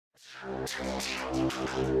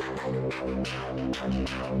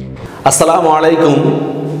আসসালামু আলাইকুম।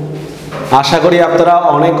 আশা করি আপনারা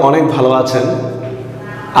অনেক অনেক ভালো আছেন।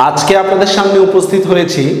 আজকে আপনাদের সামনে উপস্থিত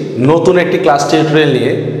হয়েছি নতুন একটি ক্লাস টিউটোরিয়াল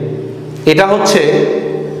নিয়ে। এটা হচ্ছে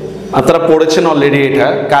আপনারা পড়েছেন অলরেডি, এটা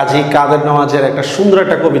কাজী কাদের নওয়াজের একটা সুন্দর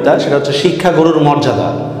একটা কবিতা, সেটা হচ্ছে শিক্ষা গুরুর মর্যাদা।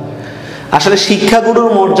 আসলে শিক্ষা গুরুর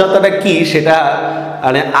মর্যাদাটা কি সেটা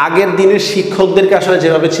মানে আগের দিনের শিক্ষকদেরকে আসলে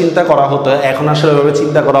যেভাবে চিন্তা করা হতো এখন আসলে ওইভাবে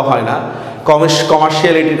চিন্তা করা হয় না।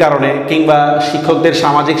 কমার্শিয়ালিটির কারণে কিংবা শিক্ষকদের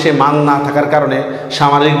সামাজিক সে মান না থাকার কারণে,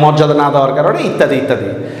 সামাজিক মর্যাদা না দেওয়ার কারণে ইত্যাদি ইত্যাদি।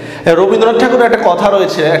 রবীন্দ্রনাথ ঠাকুরের একটা কথা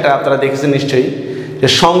রয়েছে, এটা আপনারা দেখেছেন নিশ্চয়ই, যে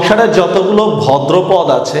সংসারে যতগুলো ভদ্রপদ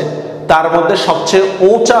আছে তার মধ্যে সবচেয়ে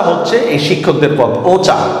ওঁচা হচ্ছে এই শিক্ষকদের পদ।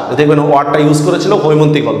 ওঁচা, দেখবেন ওয়ার্ডটা ইউজ করেছিল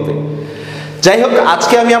হৈমন্তী গল্পে। যাই হোক,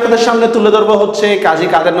 আজকে আমি আপনাদের সামনে তুলে ধরবো হচ্ছে কাজী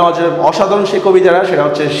কাদের নওয়াজের অসাধারণ সেই কবিতাটা, সেটা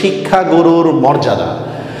হচ্ছে শিক্ষা গুরুর মর্যাদা।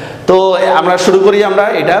 তো আমরা শুরু করি। আমরা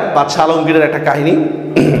এটা বাদশাহ আলমগীরের একটা কাহিনী।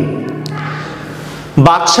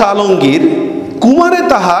 বাদশাহ আলমগীর কুমারে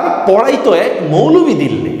তাহার পড়াইতো এক মৌলবী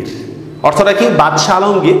দিল্লির। অর্থটা কি? বাদশাহ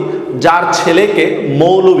আলমগীর যার ছেলেকে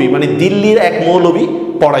মৌলবী মানে দিল্লির এক মৌলবী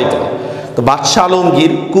পড়াইতো। তো বাদশাহ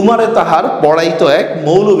আলমগীর কুমারে তাহার পড়াইতো এক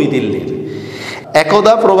মৌলবী দিল্লির।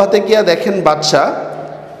 একদা প্রভাতে গিয়া দেখেন বাদশাহ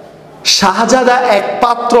শাহজাদা এক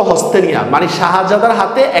পাত্র হস্তে নিয়া, মানে শাহজাদার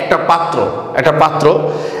হাতে একটা পাত্র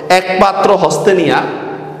এক পাত্র হস্তে নিয়া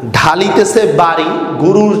ঢালিতেছে বাড়ি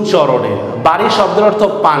গুরুর চরণে। বাড়ি শব্দের অর্থ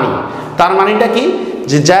পানি। তার মানেটা কি?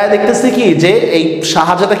 যে যায় দেখতেছে কি যে এই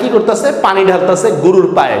শাহজাদা কি করতেছে, পানি ঢালতেছে গুরুর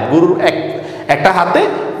পায়ে। গুরুর একটা হাতে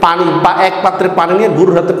পানি বা এক পাত্রে পানি নিয়ে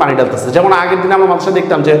গুরুর হাতে পানি ঢালতেছে। যেমন আগের দিন আমরা মানুষের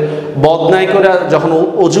দেখতাম যে বদনাই করে যখন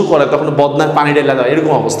অজু করে তখন বদনায় পানি ঢেলে দেয়,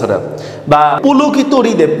 এরকম অবস্থাটা। বা পুলকিত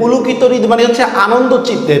হৃদে, পুলকিত হৃদ মানে হচ্ছে আনন্দ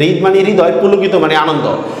চিত্তে, হৃদ মানে হৃদয়, পুলকিত মানে আনন্দ।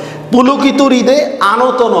 পুলকিত হৃদে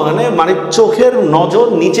আনত নয়নে মানে চোখের নজর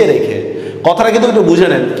নিচে রেখে। কথাটা কিন্তু একটু বুঝে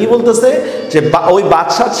নেন কি বলতেছে, যে ওই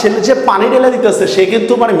বাদশার ছেলে যে পানি ঢেলে দিতেছে সে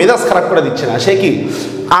কিন্তু মানে মেজাজ খারাপ করে দিচ্ছে না, সে কি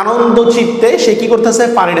আনন্দ চিত্তে সে কি করতেছে,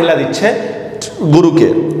 পানি ঢেলে দিচ্ছে গুরুকে।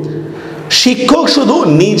 শিক্ষক শুধু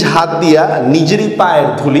নিজ হাত দিয়া নিজেরই পায়ের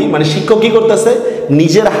ধুলি, মানে শিক্ষক কি করতেছে,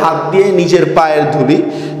 নিজের হাত দিয়ে নিজের পায়ের ধুলি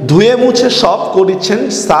ধুয়ে মুছে সব করিচ্ছেন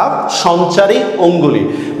সাফ সঞ্চারী অঙ্গুলি,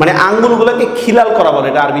 মানে আঙ্গুলগুলোকে খিলাল করা বলে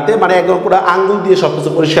এটা আরবিতে, মানে একদম পুরো আঙ্গুল দিয়ে সবকিছু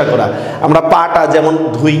পরিষ্কার করা। আমরা পাটা যেমন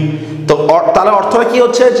ধুই, তো তাহলে অর্থটা কি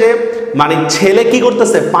হচ্ছে যে মানে ছেলে কি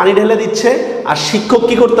করতেছে, পানি ঢেলে দিচ্ছে, আর শিক্ষক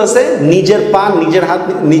কি করতেছে, নিজের পা নিজের হাত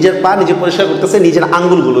নিজের পা নিজে পরিষ্কার করতেছে নিজের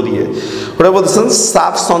আঙ্গুলগুলো দিয়ে। ওরা বলতেছেন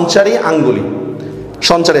সাফ সঞ্চারী আঙ্গুলি,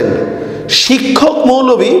 সঞ্চারী। শিক্ষক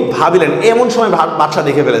মৌলবী ভাবিলেন, এমন সময় বাদশা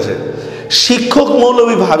দেখে ফেলেছে। শিক্ষক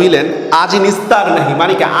মৌলবী ভাবিলেন আজ নিস্তার নাই,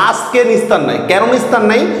 মানে কি আজকে নিস্তার নাই। কেন নিস্তার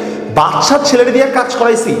নাই? বাদশার ছেলেটি দিয়ে কাজ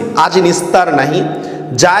করাইছি, আজ নিস্তার নাই,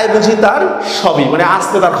 যায় বুঝি তার সবই, মানে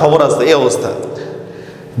আজকে তার খবর আছে। এই অবস্থা।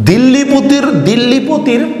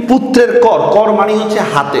 দিল্লিপতির পুত্রের কর মানে হচ্ছে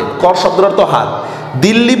হাতে, কর শব্দের অর্থ হাত।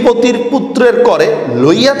 দিল্লিপতির পুত্রের করে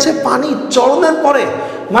লইয়াছে পানি চরণের পরে,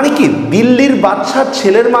 মানে কি দিল্লির বাদশার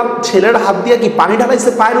ছেলের হাত দিয়ে কি পানি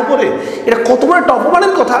ঢালাইছে পায়ের উপরে। এটা কত বড় একটা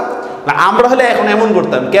অপমানের কথা। আমরা হলে এখন এমন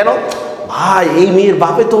করতাম, কেন ভাই এই মেয়ের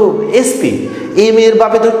বাপে তো এসপি, এই মেয়ের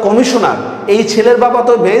বাপে তো কমিশনার, এই ছেলের বাবা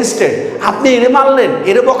তো ম্যাজিস্ট্রেট, আপনি এরে মারলেন,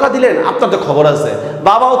 এরে বকা দিলেন, আপনার তো খবর আছে।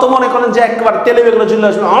 বাবাও তো মনে করেন যে একবার তেলে বেগুলো চলে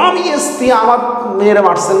আসবেন, আমি এসপি, আমার মেয়েরে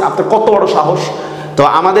মারছেন, আপনার কত বড় সাহস। তো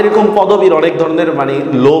আমাদের এরকম পদবীর অনেক ধরনের মানে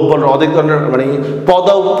লোভ, অনেক ধরনের মানে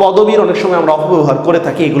পদবীর অনেক সময় আমরা অপব্যবহার করে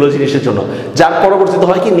থাকি এগুলো জিনিসের জন্য, যার পরবর্তীতে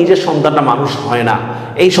হয় কি নিজের সন্তানটা মানুষ হয় না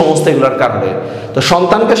এই সমস্ত এগুলোর কারণে। তো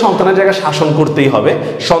সন্তানকে সন্তানের জায়গায় শাসন করতেই হবে,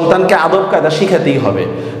 সন্তানকে আদব কায়দা শিখাতেই হবে।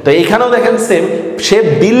 তো এখানেও দেখেন সেম, সে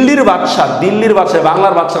দিল্লির বাদশা,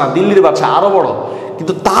 বাংলার বাদশা না, দিল্লির বাদশা আরো বড়,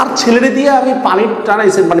 কিন্তু তার ছেলেরে দিয়ে আমি পানি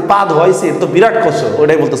টানাইছি, মানে পা ধোয়াইছি, তো বিরাট কষ্ট।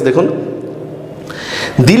 ওইটাই বলতেছে, দেখুন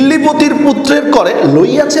দিল্লিপতির পুত্রের করে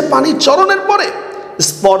লইয়াছে পানি চরণের পরে,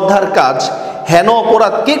 স্পর্ধার কাজ হেন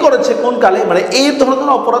অপরাধ কে করেছে কোন কালে, মানে এই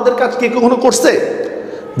ধরনের অপরাধের কাজ কে কখনো করছে।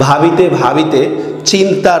 ভাবিতে ভাবিতে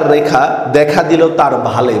চিন্তার রেখা দেখা দিল তার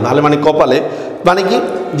ভালে, ভালে মানে কপালে, মানে কি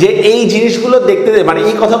যে এই জিনিসগুলো দেখতে মানে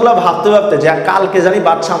এই কথাগুলো ভাবতে ভাবতে যে কালকে জানি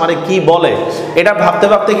বাদশা আমারে কি বলে, এটা ভাবতে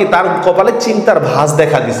ভাবতে কি তার কপালে চিন্তার ভাঁজ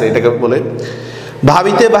দেখা দিছে, এটাকে বলে।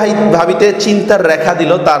 ভাবিতে ভাবিতে চিন্তার রেখা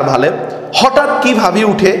দিল তার ভালে, হঠাৎ কি ভাবি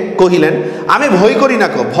উঠে কহিলেন আমি ভয় করি না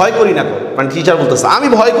কো, মানে টিচার বলতেছে আমি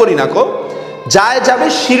ভয় করি না কো, যায় যাবে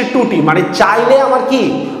শির টুটি, মানে চাইলে আমার কি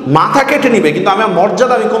মাথা কেটে নিবে, কিন্তু আমার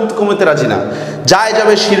মর্যাদা আমি কমতে রাজি না। যায়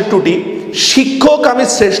যাবে শির টুটি, শিক্ষক আমি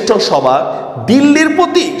শ্রেষ্ঠ সবার, দিল্লির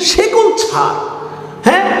প্রতি সেকুল ছাড়।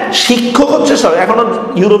 হ্যাঁ, শিক্ষক হচ্ছে সব। এখনো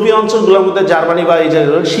ইউরোপীয় অঞ্চলগুলোর মধ্যে জার্মানি বা এই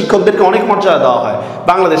জায়গায় শিক্ষকদেরকে অনেক মর্যাদা দেওয়া হয়,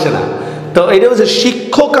 বাংলাদেশে না। তো এটা হচ্ছে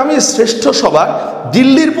শিক্ষক আমি শ্রেষ্ঠ সবার,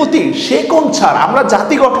 দিল্লির প্রতি সে কোন ছাড়। আমরা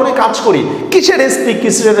জাতি গঠনে কাজ করি, কিসের এসপি,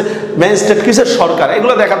 কিসের ম্যাজিস্ট্রেট, কিসের সরকার,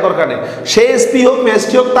 এগুলো দেখার দরকার নেই। সে এসপি হোক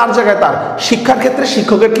ম্যাজিস্ট্রেট হোক, তার জায়গায় তার। শিক্ষার ক্ষেত্রে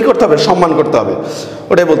শিক্ষকের কি করতে হবে? সম্মান করতে হবে।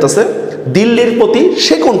 ওটাই বলতেছে, দিল্লির প্রতি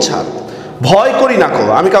সে কোন ছাড়, ভয় করি না কো,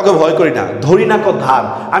 আমি কাউকে ভয় করি না, ধরি না কো ধার,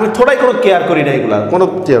 আমি থোড়াই কোনো কেয়ার করি না, এগুলা কোনো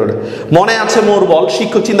মনে আছে মোর বল।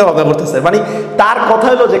 শিক্ষক চিন্তা ভাবনা করতেছে, মানে তার কথা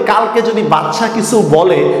হলো যে কালকে যদি বাচ্চা কিছু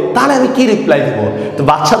বলে তাহলে আমি কি রিপ্লাই দিব। তো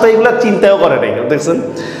বাচ্চা তো এগুলা চিন্তাও করে নাই, দেখছেন।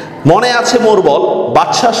 মনে আছে মোর বল,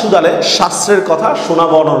 বাচ্চা সুদালে শাস্ত্রের কথা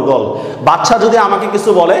শোনাবো অনর্গল। বাচ্চা যদি আমাকে কিছু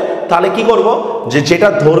বলে তাহলে কি করব, যে যেটা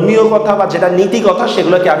ধর্মীয় কথা বা যেটা নীতি কথা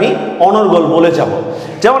সেগুলোকে আমি অনর্গল বলে যাব।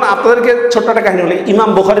 যেমন আপনাদেরকে ছোট্ট একটা কাহিনী বলি। ইমাম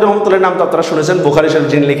বুখারী রহমতুল্লাহর নাম তো আপনারা শুনেছেন। বুখারী শরীফ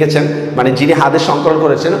যিনি লিখেছেন, মানে যিনি হাদিস সংকলন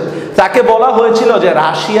করেছেন, তাকে বলা হয়েছিল যে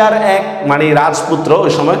রাশিয়ার এক মানে রাজপুত্র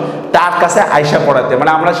ওই সময় তার কাছে আয়সা পড়াতে,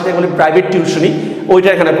 মানে আমরা সেটা বলি প্রাইভেট টিউশনি, ওইটা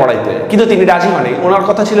এখানে পড়াইতে। কিন্তু তিনি রাজি মানে, ওনার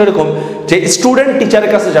কথা ছিল এরকম যে স্টুডেন্ট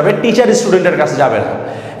টিচারের কাছে যাবে, টিচার স্টুডেন্টের কাছে যাবে না।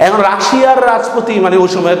 এখন রাশিয়ার রাজপতি মানে ওই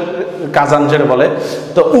সময়ের কাজান যেটা বলে,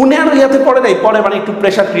 তো উনি আর ইয়াতে পড়ে নাই, পরে মানে একটু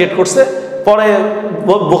প্রেশার ক্রিয়েট করছে। পরে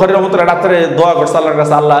বুখারী রহমতুল্লাহ রাত্রে দোয়া করছে আল্লাহর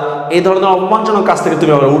কাছে, আল্লাহ এই ধরনের অপমানজনক কাজ থেকে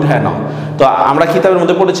তুমি আবার উঠায় নাও। তো আমরা কিতাবের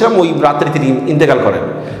মধ্যে পড়েছিলাম ওই রাত্রে তিনি ইন্তেকাল করেন।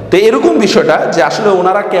 তো এরকম বিষয়টা যে আসলে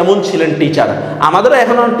ওনারা কেমন ছিলেন টিচার। আমাদেরও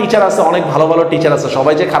এখন টিচার আছে, অনেক ভালো ভালো টিচার আছে,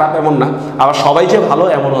 সবাই যে খারাপ এমন না, আবার সবাই যে ভালো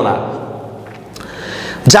এমনও না।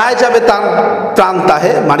 যায় যাবে তার প্রাণ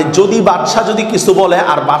তাহে, মানে যদি বাদশা যদি কিছু বলে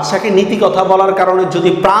আর বাদশাকে নীতি কথা বলার কারণে যদি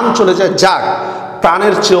প্রাণ চলে যায়, যাক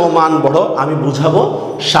প্রাণের চেয়েও মান বড়, আমি বুঝাবো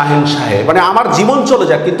শাহেন শাহে, মানে আমার জীবন চলে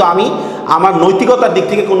যাক কিন্তু আমি আমার নৈতিকতার দিক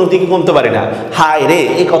থেকে কোনো দিকে কমতে পারি না। হায় রে,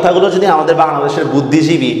 এই কথাগুলো যদি আমাদের বাংলাদেশের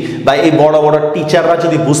বুদ্ধিজীবী বা এই বড় বড় টিচাররা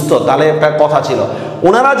যদি বুঝতো তাহলে একটা কথা ছিল।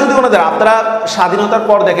 ওনারা যদি ওনাদের, আপনারা স্বাধীনতার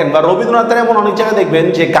পর দেখেন বা রবীন্দ্রনাথের এমন অনেক জায়গায় দেখবেন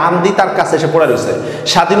যে গান্ধী তার কাছে এসে পড়ে রয়েছে।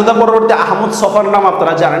 স্বাধীনতা পরবর্তী আহমদ সফার নাম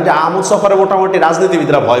আপনারা জানেন, যে আহমদ সফারে মোটামুটি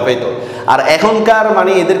রাজনীতিবিদরা ভয় পাইতো। আর এখনকার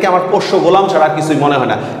মানে এদেরকে আমার পোষ্য গোলাম ছাড়া কিছুই মনে হয়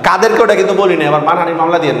না। কাদেরকে ওটা কিন্তু বলি না, আবার মানহানির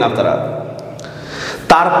মামলা দিয়ে না আপনারা।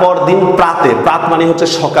 তারপর দিন প্রাতে, প্রাত মানে হচ্ছে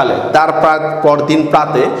সকালে, তারপর দিন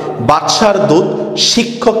প্রাতে বাদশার দূত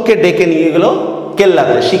শিক্ষককে ডেকে নিয়ে গেল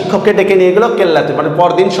কেল্লাতে। শিক্ষককে ডেকে নিয়ে গেল কেল্লাতে, মানে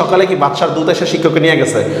পরদিন সকালে কি বাদশার দূত এসে শিক্ষককে নিয়ে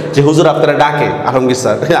গেছে যে হুজুর আপনারা ডাকে আলমগীর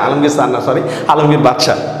স্যার, আলমগীর স্যার না সরি আলমগীর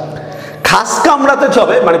বাদশা। খাস কামরাতে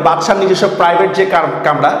যাবে, মানে বাদশার নিজস্ব প্রাইভেট যে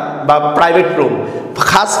কামরা বা প্রাইভেট রুম,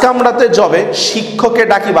 খাস কামরাতে যাবে শিক্ষককে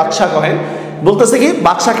ডাকি বাদশা কহেন। বলতেছে কি,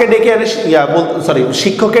 বাদশাকে ডেকে এনে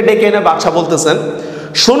শিক্ষককে ডেকে এনে বাদশা বলতেছেন,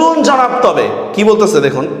 শুনুন জনাব, তবে কি বলতেছে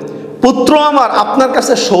দেখুন, পুত্র আমার আপনার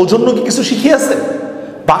কাছে সৌজন্য কি কিছু শিখিয়েছে।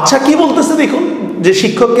 বাদশা কি বলতেছে দেখুন, যে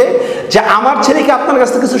শিক্ষককে, যে আমার ছেলেকে আপনার কাছ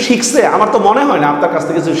থেকে কিছু শিখছে, আমার তো মনে হয় না আপনার কাছ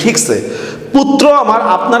থেকে কিছু শিখছে। পুত্র আমার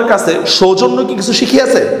আপনার কাছে সৌজন্য কি কিছু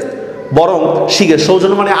শিখিয়েছে, বরং শিখে,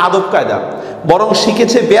 সৌজন্য মানে আদব কায়দা, বরং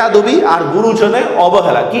শিখেছে বেয়াদবি আর গুরুজনের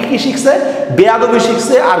অবহেলা। কি কি শিখছে? বেয়াদবি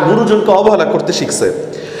শিখছে আর গুরুজনকে অবহেলা করতে শিখছে।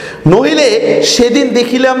 নইলে সেদিন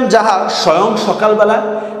দেখিলাম যাহা স্বয়ং সকালবেলা,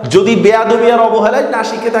 যদি বেয়াদবি আর অবহেলায় না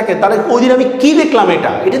শিখে থাকে তাহলে ওই দিন আমি কি দেখলাম,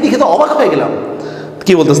 এটা দেখে তো অবাক হয়ে গেলাম।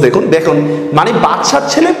 কি বলতেছে দেখুন, দেখুন মানে বাদশার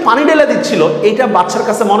ছেলে পানি ঢেলে দিচ্ছিল, এইটা বাদশার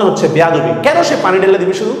কাছে মনে হচ্ছে বেয়াদবি। কেন সে পানি ঢেলে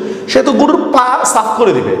দিবে? শুধু সে তো গুরুর পা সাফ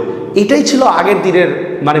করে দিবে। এটাই ছিল আগের দিনের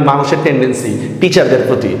মানে মানুষের টেন্ডেন্সি টিচারদের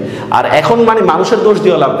প্রতি। আর এখন মানে মানুষের দোষ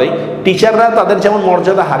দিয়ে লাভ নেই, টিচাররা তাদের যেমন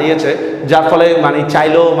মর্যাদা হারিয়েছে, যার ফলে মানে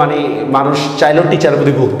চাইলেও মানে মানুষ চাইলেও টিচারের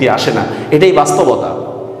প্রতি ভক্তি আসে না, এটাই বাস্তবতা।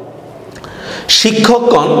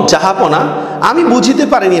 শিক্ষকগণ যাহাপনা আমি বুঝিতে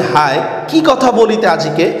পারিনি, হায় কি কথা বলিতে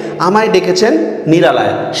আজিকে আমায় ডেকেছেন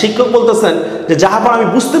নিরালায়। শিক্ষক বলতেছেন যে যাহাপনা আমি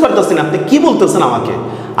বুঝতে পারতেছি না, আপনি কি বলতেছেন আমাকে,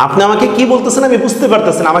 আপনি আমাকে কি বলতেছেন আমি বুঝতে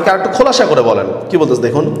পারতেছেন, আমাকে আর একটু খোলাসা করে বলেন। কি বলতেছে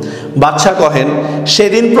দেখুন, বাদশা কহেন,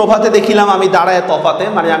 সেদিন প্রভাতে দেখিলাম আমি দাঁড়ায় তফাতে,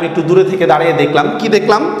 মানে আমি একটু দূরে থেকে দাঁড়িয়ে দেখলাম। কি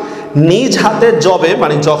দেখলাম? নিজ হাতে জবে,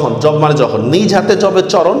 মানে যখন, জব মানে যখন, নিজ হাতে জবে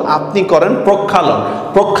চরণ আপনি করেন প্রক্ষালন।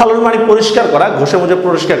 প্রক্ষালন মানে পরিষ্কার করা, ঘষে মুছে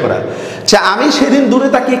পরিষ্কার করা। যে আমি সেদিন দূরে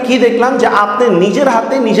তাকিয়ে কি দেখলাম, যে আপনি নিজের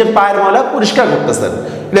হাতে নিজের পায়ের ময়লা পরিষ্কার করতেছেন।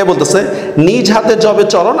 এটা বলতেছে নিজ হাতে জবে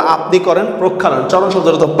চরণ আপনি করেন প্রক্ষালন। চরণ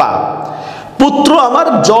শব্দের তো পা। পুত্র আমার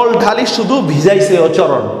জল ঢালি শুধু ভিজাইছে ও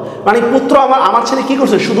চরণ, মানে পুত্র আমার ছেলে কি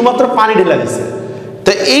করছে, শুধুমাত্র পানি ঢেলা দিছে।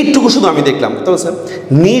 তো এইটুকু শুধু আমি দেখলাম। তো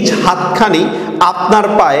নিজ হাতখানি আপনার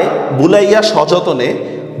পায়ে বুলাইয়া সযতনে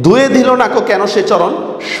ধুয়ে দিল নাকো কেন সে চরণ,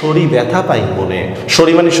 শরী ব্যথা পাই মনে।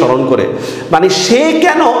 শরী মানে স্মরণ করে, মানে সে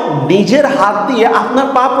কেন নিজের হাত দিয়ে আপনার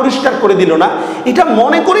পা পরিষ্কার করে দিল না, এটা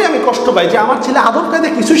মনে করে আমি কষ্ট পাই যে আমার ছেলে আদব কায়দা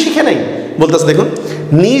কিছু শিখে নাই। বলতেছে দেখুন,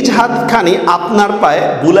 নিজ হাতখানি আপনার পায়ে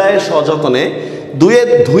বুলায় সযতনে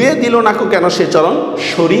ধুয়ে দিল নাকো কেন সে চরণ,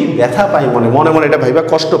 শরী ব্যথা পাই মনে, মনে মনে এটা ভাইবা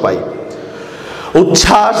কষ্ট পাই।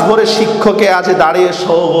 উচ্ছ্বাস ভরে শিক্ষকে আজ দাঁড়িয়ে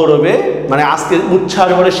সগৌরবে, মানে আজকে উচ্ছ্বাস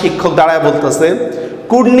ভরে শিক্ষক দাঁড়ায় বলতেছে,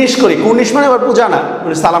 কুর্নিশ করি, কুর্নিশ মানে আবার পূজা না,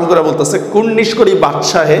 মানে সালাম করে বলতেছে, কুর্নিশ করি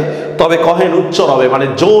বাদশাহে তবে কহেন উচ্চ রবে, মানে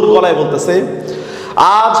জোর গলায় বলতেছে,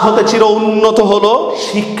 আজ হতে চির উন্নত হলো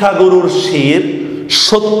শিক্ষা গুরুর শির,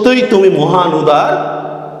 সত্যই তুমি মহান উদার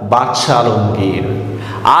বাদশা আলমগীর।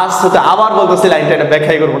 আজ হতে, আবার বলতেছে লাইনটা, এটা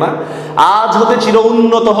ব্যাখ্যাই করবো না, আজ হতে চির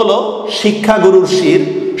উন্নত হলো শিক্ষা গুরুর শির,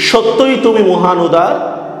 সত্যই তুমি মহান উদার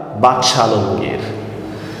বাদশা আলমগীর।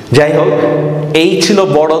 যাই হোক, এই ছিল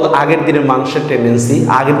বড় আগের দিনের মানুষের টেন্ডেন্সি।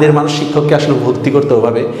 আগের দিনের মানুষ শিক্ষককে আসলে ভক্তি করতে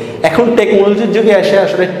ওভাবে। এখন টেকনোলজির যুগে এসে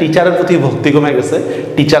আসলে টিচারের প্রতি ভক্তি কমে গেছে,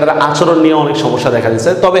 টিচারের আচরণ নিয়ে অনেক সমস্যা দেখা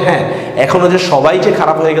দিচ্ছে। তবে হ্যাঁ, এখনও যে সবাই যে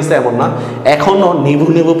খারাপ হয়ে গেছে এমন না, এখনও নিভু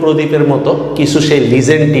নিভু প্রদীপের মতো কিছু সেই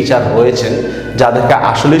লিজেন্ড টিচার রয়েছেন যাদেরকে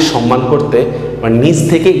আসলেই সম্মান করতে, মানে নিজ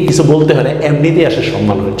থেকে কিছু বলতে হয় না, এমনিতেই আসে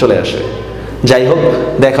সম্মান হয়ে চলে আসে। যাই হোক,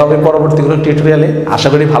 দেখা হবে পরবর্তী কোনো টিউটোরিয়ালে। আশা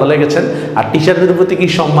করি ভালো লেগেছেন। আর টিচারদের প্রতি কি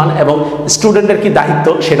সম্মান এবং স্টুডেন্টের কি দায়িত্ব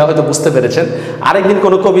সেটা হয়তো বুঝতে পেরেছেন। আরেকদিন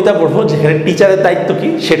কোনো কবিতা পড়বো যেখানে টিচারের দায়িত্ব কি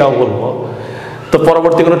সেটাও বলবো। তো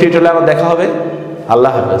পরবর্তী কোনো টিউটোরিয়ালে আবার দেখা হবে।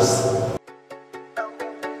 আল্লাহ হাফেজ।